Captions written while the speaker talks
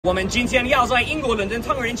我们今天要在英国伦敦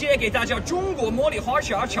唐人街给大家中国茉莉花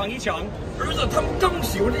茶尝一尝。儿子他们更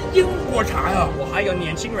喜欢这英国茶呀。我还有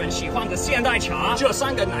年轻人喜欢的现代茶，这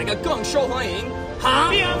三个哪个更受欢迎？好，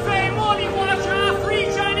免费茉莉花茶 ，Free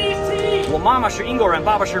Chinese Tea。我妈妈是英国人，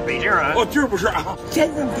爸爸是北京人。哦，就是不是啊？先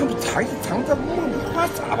让他们尝一尝这茉莉花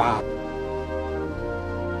茶吧。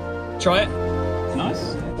Try it.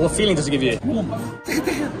 Nice. What feeling does it give you?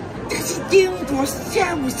 这是英国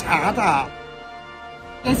下午茶的。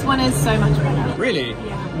 This one is so much better. Really?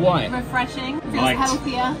 Yeah. Why? Refreshing. Feels Right.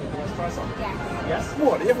 healthier. Yes.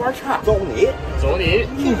 茉莉花茶，走你。走你。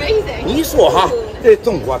 Amazing. 你说哈，这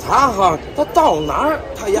中国茶哈，它到哪儿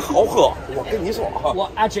它也好喝。我跟你说哈。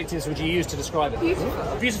What adjectives would you use to describe it?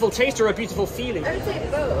 Beautiful taste or a beautiful feeling? I would say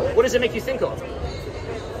both. What does it make you think of?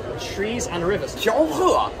 Trees and rivers. 小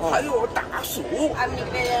河还有大树。 I'm gonna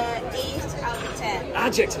give it an 8 out of 10.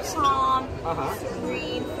 Adjectives. Calm,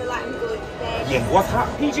 serene, feel like I'm good today. 英国茶。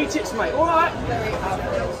 PG tips, mate. All right.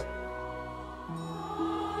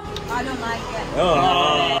 I don't like it.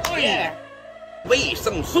 Oh yeah. 维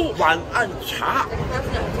生素晚安茶。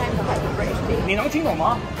 你能听懂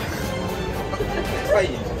吗？太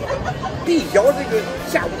硬了。地小这个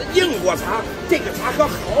下午的英国茶，这个茶可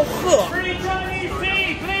好喝。 Free Chinese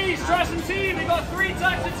tea, please. Try some tea. We got 3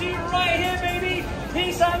 types of tea right here, baby.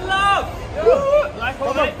 Peace and love. Like,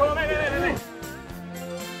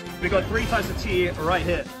 we got 3 types of tea right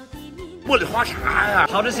here. 茉莉花茶呀。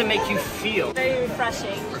 How does it make you feel? Very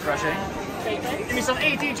refreshing. Refreshing. Give me some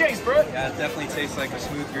ADJs, bro. Yeah, it definitely tastes like a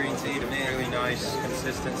smooth green tea to me. Really nice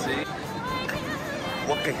consistency.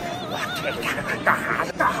 我给我这干啥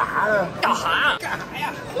呢？干啥呢？干啥？干啥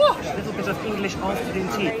呀？ A little bit of English afternoon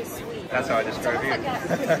tea. Very sweet. That's how I describe you.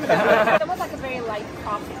 It's almost like a very light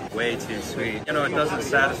coffee. Way too sweet. You know, it doesn't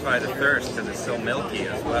satisfy the thirst because it's so milky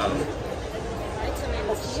as well.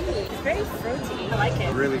 It's very fruity. I like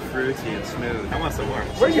it. Really fruity and smooth. I want some more.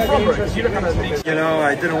 Where are you from, bro? You look kind of You know,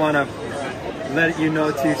 I didn't want to let you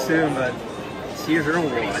know too soon, but 其实我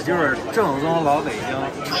就是正宗老北京，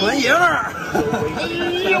纯爷们儿。哎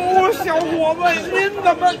呦，小伙子，您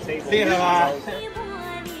怎么厉害吗？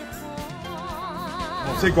我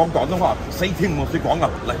識講廣東話，死聽我識講啊！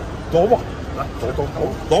嚟，攞喎，嚟，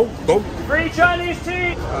攞。 Free Chinese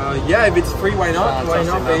tea. Yeah, if it's free, why not? Why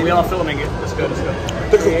not, baby? We are filming it. Let's go. Let's go.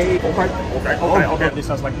 Okay. This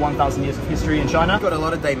has like 1,000 years of history in China. It's got a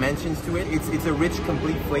lot of dimensions to it. It's a rich,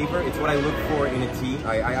 complete flavor. It's what I look for in a tea.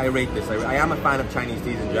 I rate this. I am a fan of Chinese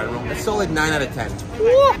teas in general. A solid 9 out of 10.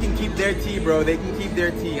 They can keep their tea, bro. They can keep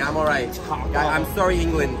their tea. I'm alright. I'm sorry,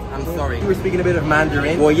 England. I'm sorry. We were speaking a bit of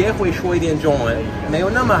Mandarin. 我也会说一点中文，没有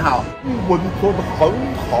那么好。文说的很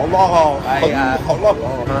好啦，很好啦，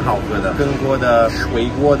很好喝的，更多的水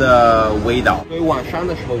果的味道。所以晚上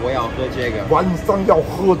的时候我要喝这个。晚上要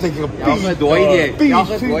喝这个，要喝多一点，必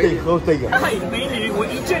须得喝这个。嘿，美女，我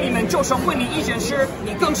一见你们就想问你一件事：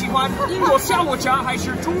你更喜欢英国下午茶还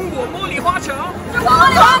是中国茉莉花茶？中国茉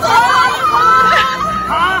莉花茶。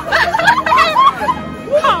啊！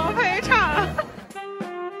好陪唱。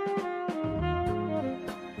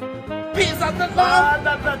披萨的啦，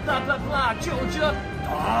就这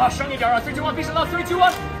啊，省一点啊！3、2、1，必胜到3、2、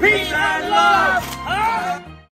1，Peace and love！啊！